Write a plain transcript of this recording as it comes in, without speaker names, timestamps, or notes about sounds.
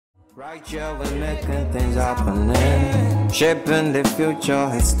Right here we're making things happening. Shaping the future,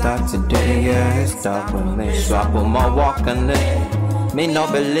 it starts today, yeah, it starts with me. So I put my walk in it. Me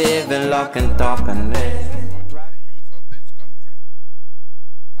not believe in luck and talking it. The youth of this country,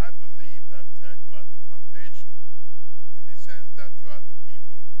 I believe that you are the foundation, in the sense that you are the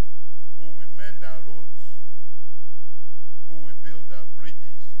people who will mend our roads, who will build our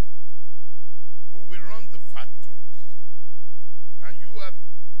bridges, who will run the factories, and you are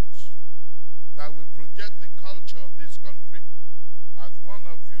that will project the culture of this country, as one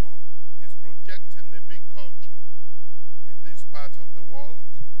of you is projecting a big culture in this part of the world,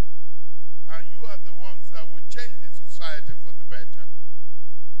 and you are the ones that will change the society for the better.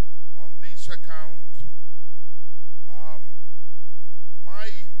 On this account, my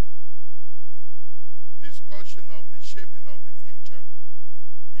discussion of the shaping of the future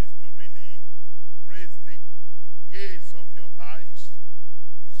is to really raise the gaze of your eyes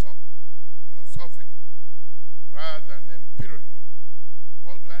to something philosophical rather than empirical.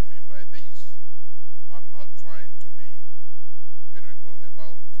 What do I mean by this? I'm not trying to be empirical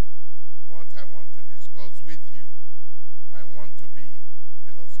about what I want to discuss with you. I want to be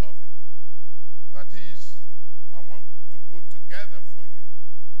philosophical. That is, I want to put together for you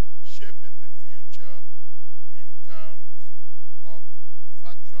shaping the future in terms of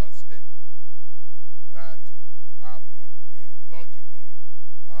factual statements that are put in logical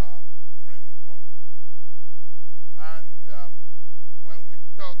framework. And when we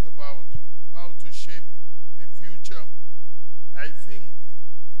talk about how to shape the future, I think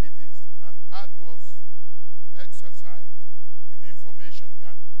it is an arduous exercise in information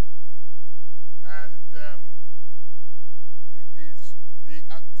gathering. And it is the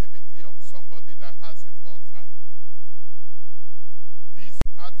activity of somebody that has a foresight. These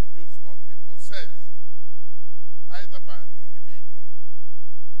attributes must be possessed either by an individual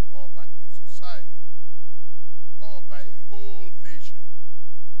or by a society or by a whole nation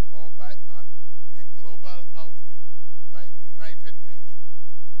or by a global outfit like United Nations.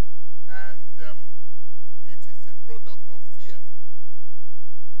 And it is a product of fear.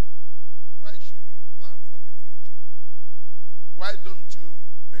 Why should you plan for the future? Why don't you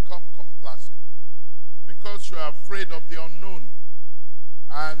become complacent? Because you are afraid of the unknown.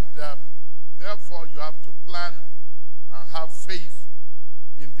 And therefore you have to plan and have faith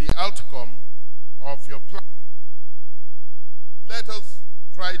in the outcome of your plan. Let us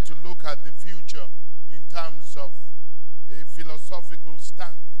try to look at the future in terms of a philosophical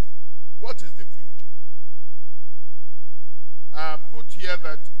stance. What is the future? I put here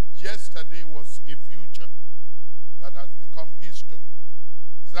that yesterday was a future that has become history.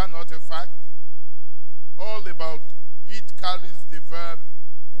 Is that not a fact? All about it carries the verb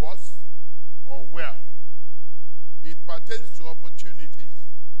was or were. It pertains to opportunities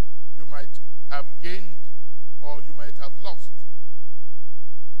you might have gained or you might have lost.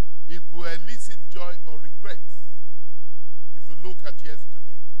 It could elicit joy or regrets if you look at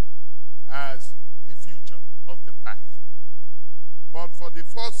yesterday as a future of the past. But for the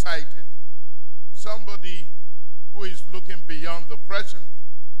foresighted, somebody who is looking beyond the present,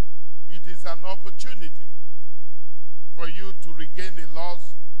 it is an opportunity for you to regain a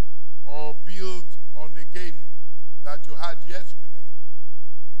loss or build on a gain that you had yesterday.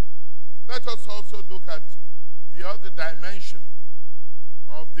 Let us also look at the other dimension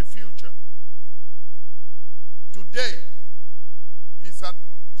of the future. Today is an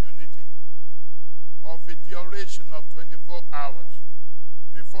opportunity of a duration of 24 hours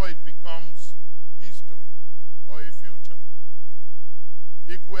before it becomes history or a future.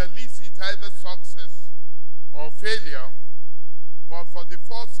 It will elicit either success or failure, but for the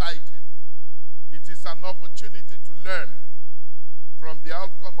foresighted, it is an opportunity to learn from the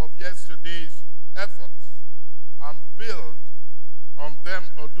outcome of yesterday's efforts and build on them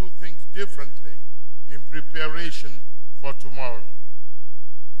or do things differently in preparation for tomorrow.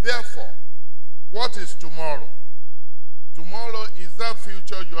 Therefore, what is tomorrow? Tomorrow is that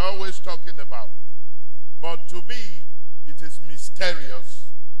future you're always talking about. But to me, it is mysterious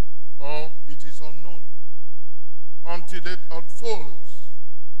or it is unknown until it unfolds.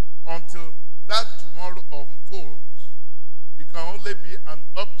 Until that tomorrow unfolds, it can only be an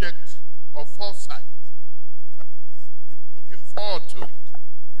object of foresight. That is, you're looking forward to it.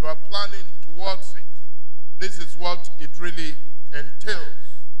 You are planning towards it. This is what it really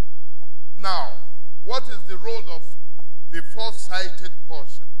entails. Now, what is the role of the foresighted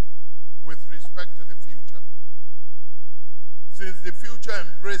person with respect to the future? Since the future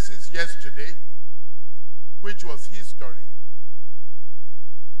embraces yesterday, which was history,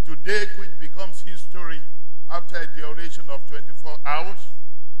 today which becomes history after a duration of 24 hours,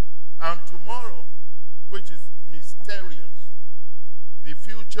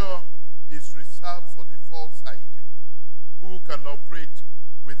 future is reserved for the foresighted, who can operate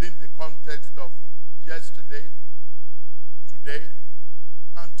within the context of yesterday, today,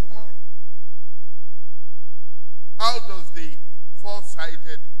 and tomorrow. How does the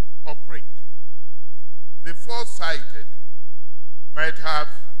foresighted operate? The foresighted might have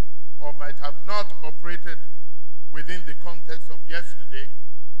or might have not operated within the context of yesterday.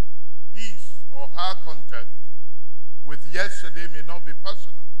 His or her contact with yesterday may not be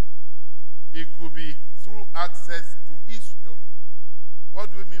personal. It could be through access to history.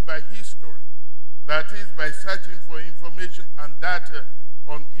 What do we mean by history? That is, by searching for information and data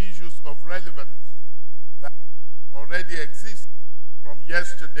on issues of relevance that already exist from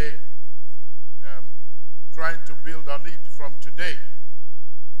yesterday, trying to build on it from today.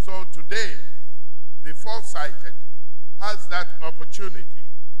 So today, the foresighted has that opportunity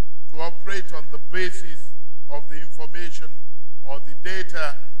to operate on the basis of the information or the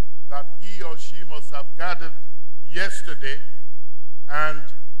data that he or she must have gathered yesterday, and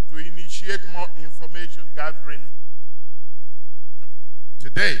to initiate more information gathering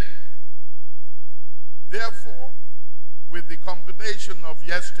today. Therefore, with the combination of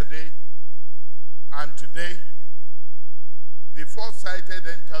yesterday and today, the foresighted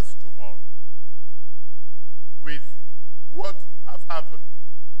enters tomorrow with what have happened.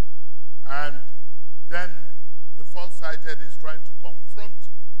 And then the foresighted is trying to confront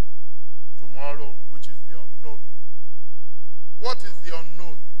tomorrow, which is the unknown. What is the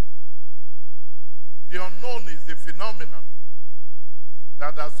unknown? The unknown is the phenomenon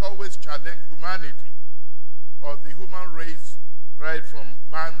that has always challenged humanity or the human race right from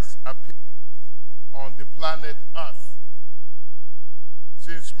man's appearance on the planet Earth.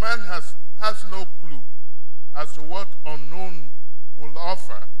 Since man has no clue as to what unknown will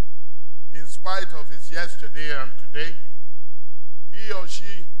offer, in spite of his yesterday and today, he or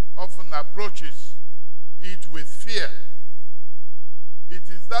she often approaches it with fear. It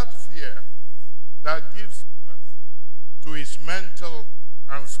is that fear that gives birth to his mental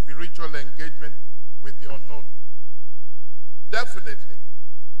and spiritual engagement with the unknown. Definitely,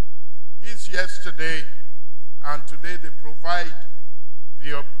 his yesterday and today, they provide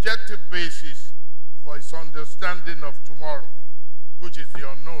the objective basis for his understanding of tomorrow, which is the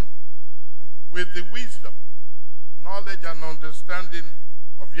unknown. With the wisdom, knowledge, and understanding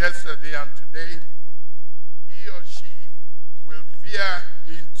of yesterday and today, he or she will veer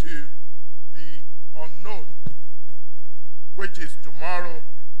into the unknown, which is tomorrow,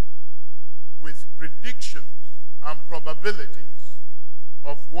 with predictions and probabilities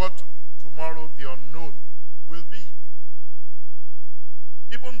of what tomorrow the unknown will be.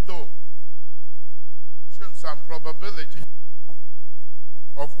 Even though predictions and probabilities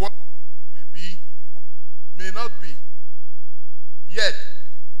of what will be may not be, yet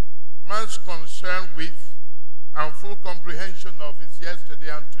man's concern with and full comprehension of his yesterday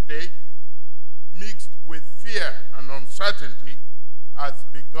and today, mixed with fear and uncertainty, has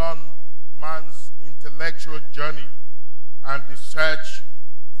begun man's intellectual journey and the search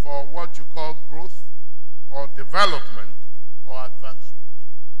for what you call growth or development or advancement.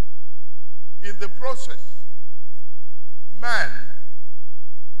 In the process, man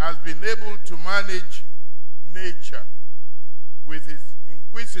has been able to manage nature with his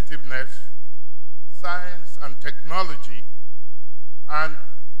inquisitiveness, science and technology, and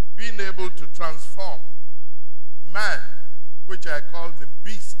being able to transform man, which I call the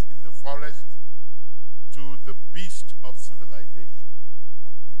beast in the forest, to the beast of civilization.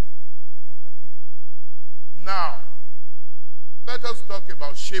 Now, let us talk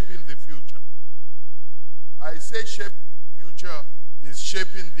about shaping the future. I say shaping the future is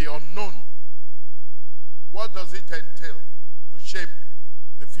shaping the unknown. What does it entail to shape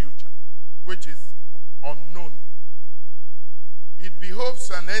the future, which is unknown? It behoves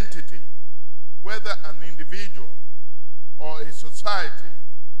an entity, whether an individual or a society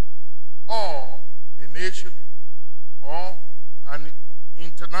or a nation or an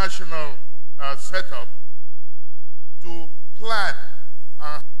international setup, to plan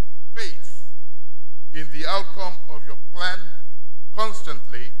and faith in the outcome of your plan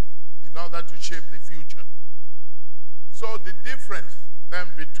constantly in order to shape the future. So the difference then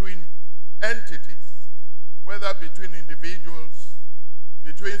between entities, whether between individuals,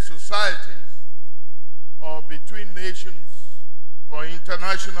 between societies, or between nations or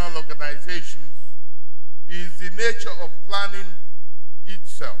international organizations, is the nature of planning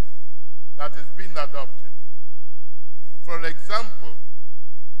itself that is being adopted. For example,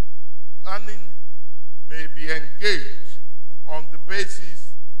 planning may be engaged on the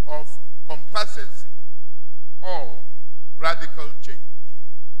basis of complacency or radical change.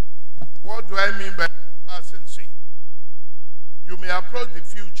 What do I mean by complacency? You may approach the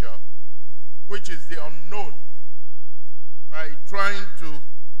future, which is the unknown, by trying to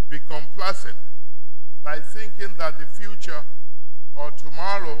be complacent, by thinking that the future or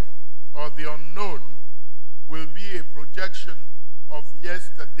tomorrow or the unknown will be a projection of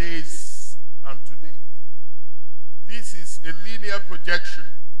yesterday's and today's. This is a linear projection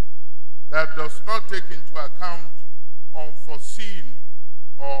that does not take into account unforeseen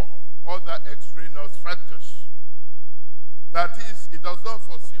or other extraneous factors. That is, it does not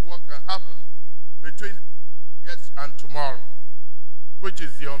foresee what can happen between yes and tomorrow, which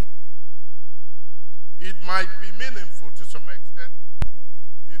is the unknown. It might be meaningful to some extent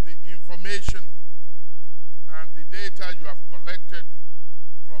if the information and the data you have collected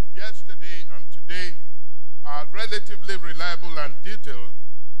from yesterday and today are relatively reliable and detailed,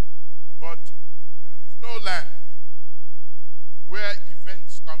 but there is no land where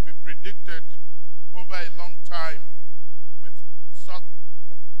events can be predicted over a long time with such.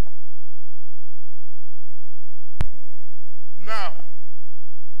 Now,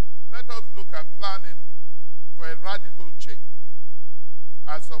 let us look at planning for a radical change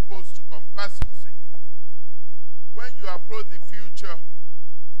as opposed to complacency. When you approach the future,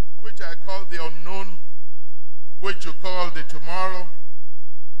 which I call the unknown, which you call the tomorrow,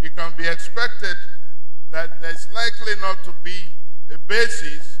 it can be expected that there's likely not to be a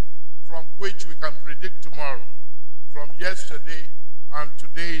basis from which we can predict tomorrow, from yesterday and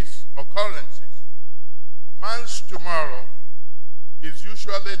today's occurrences. Man's tomorrow is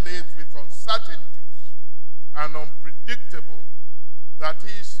usually laced with uncertainties and unpredictable. That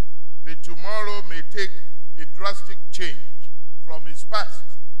is, the tomorrow may take a drastic change from its past,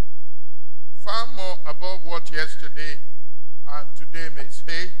 far more above what yesterday and today may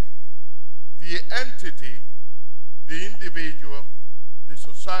say. The entity, the individual, the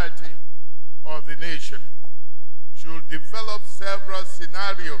society, or the nation should develop several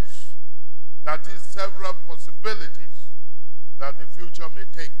scenarios, that is, several possibilities that the future may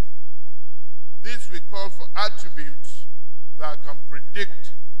take. This will call for attributes that can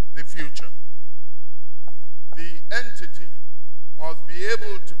predict the future. The entity must be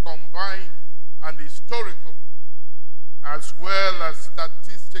able to combine an historical as well as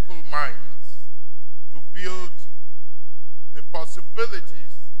statistical minds to build the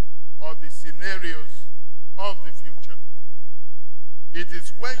possibilities or the scenarios of the future. It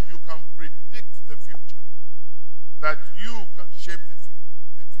is when you can predict the future that you can shape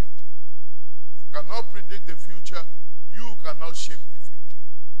the future. If you cannot predict the future, you cannot shape the future.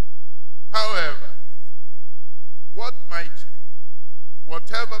 However,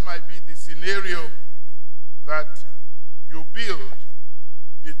 whatever might be the scenario that you build,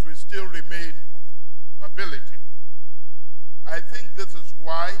 it will still remain probability. I think this is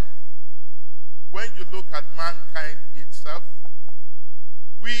why, when you look at mankind itself,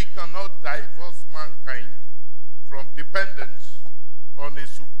 we cannot divorce mankind from dependence on a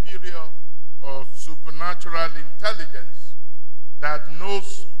superior or supernatural intelligence that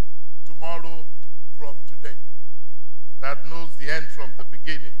knows tomorrow from today, that knows the end from the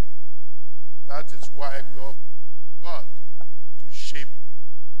beginning. That is why we offer God to shape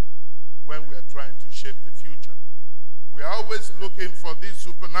when we are trying to shape the future. We are always looking for this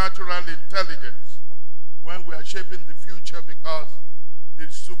supernatural intelligence when we are shaping the future, because the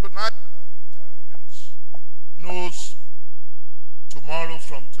supernatural intelligence knows tomorrow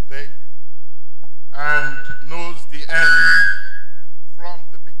from today and knows the end from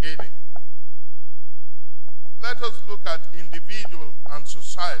the beginning. Let us look at individual and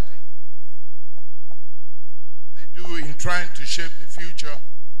society, what they do in trying to shape the future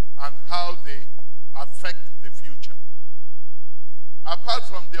and how they affect the future. Apart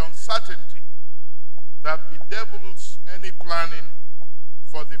from the uncertainty that bedevils any planning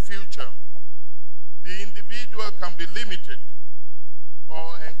for the future, the individual can be limited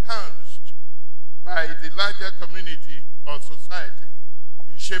or enhanced by the larger community or society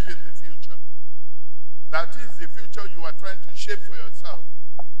in shaping the future. That is, the future you are trying to shape for yourself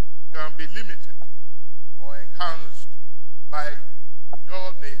can be limited or enhanced by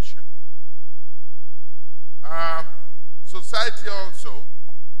your nation. Society also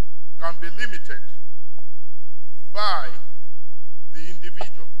can be limited by the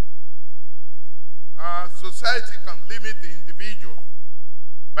individual. Society can limit the individual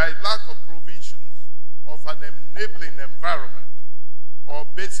by lack of provisions of an enabling environment or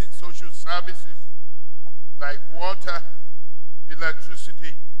basic social services like water,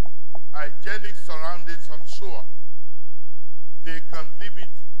 electricity, hygienic surroundings, and so on. They can limit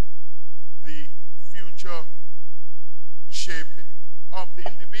the future shaping of the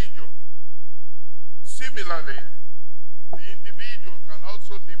individual.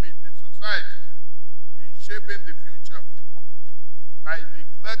 by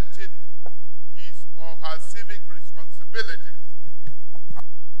neglecting his or her civic responsibilities and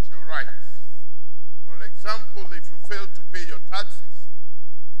social rights. For example, if you fail to pay your taxes,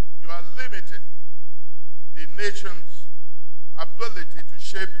 you are limiting the nation's ability to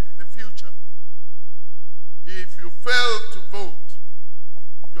shape the future. If you fail to vote,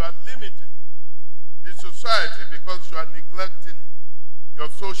 you are limiting the society because you are neglecting your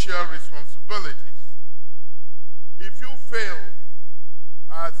social responsibilities. If you fail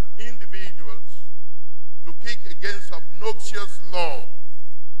as individuals to kick against obnoxious laws,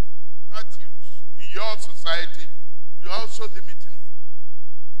 statutes in your society, you are also limiting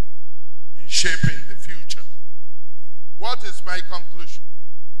in shaping the future. What is my conclusion?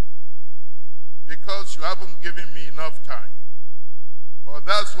 Because you haven't given me enough time. But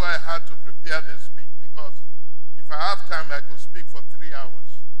that's why I had to prepare this speech, because if I have time, I could speak for 3 hours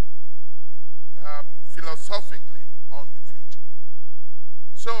philosophically on the future.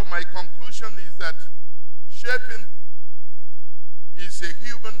 So my conclusion is that shaping is a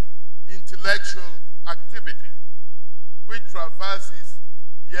human intellectual activity which traverses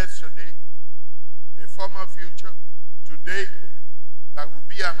yesterday, a former future, today, that will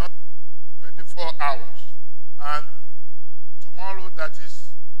be another 24 hours, and tomorrow that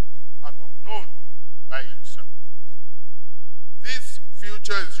is an unknown by itself. This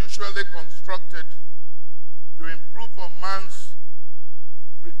future is usually constructed to improve on man's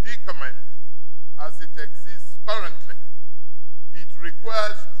predicament as it exists currently. It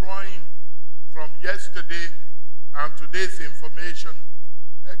requires drawing from yesterday and today's information,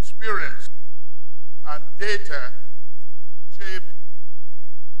 experience, and data shape.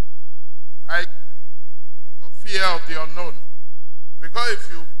 I fear of the unknown, because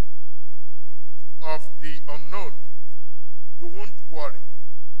if you of the unknown, you won't worry.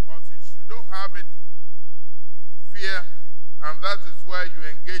 But if you don't have it, to fear, and that is why you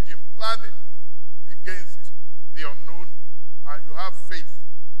engage in planning against the unknown, and you have faith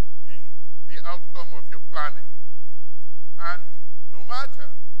in the outcome of your planning. And no matter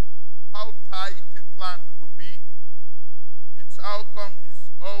how tight a plan could be, its outcome is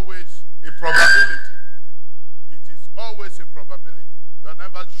always a probability. It is always a probability. You are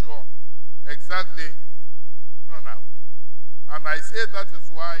never sure exactly turn out. And I say that is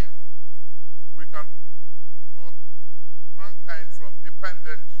why we can save mankind from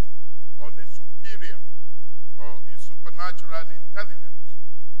dependence on a superior or a supernatural intelligence.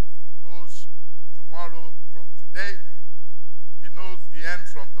 He knows tomorrow from today. He knows the end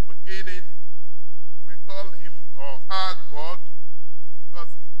from the beginning. We call him or her God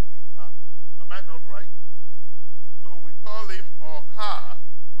because it will be her. Am I not right? So we call him or her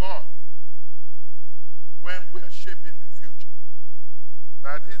God when we are shaping the future.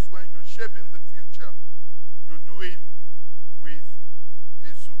 That is, when you're shaping the future, you do it with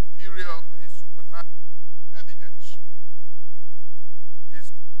a superior, a supernatural intelligence.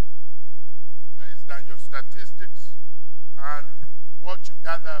 It's more than your statistics and what you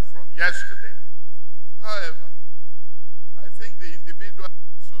gather from yesterday. However, I think the individual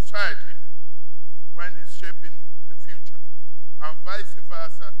society, when it's shaping the future, and vice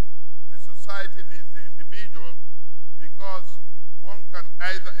versa, the society needs the individual, because one can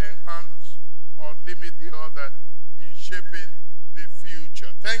either enhance or limit the other in shaping the future.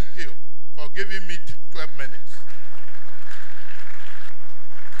 Thank you for giving me 12 minutes.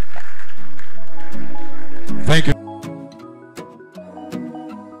 Thank you.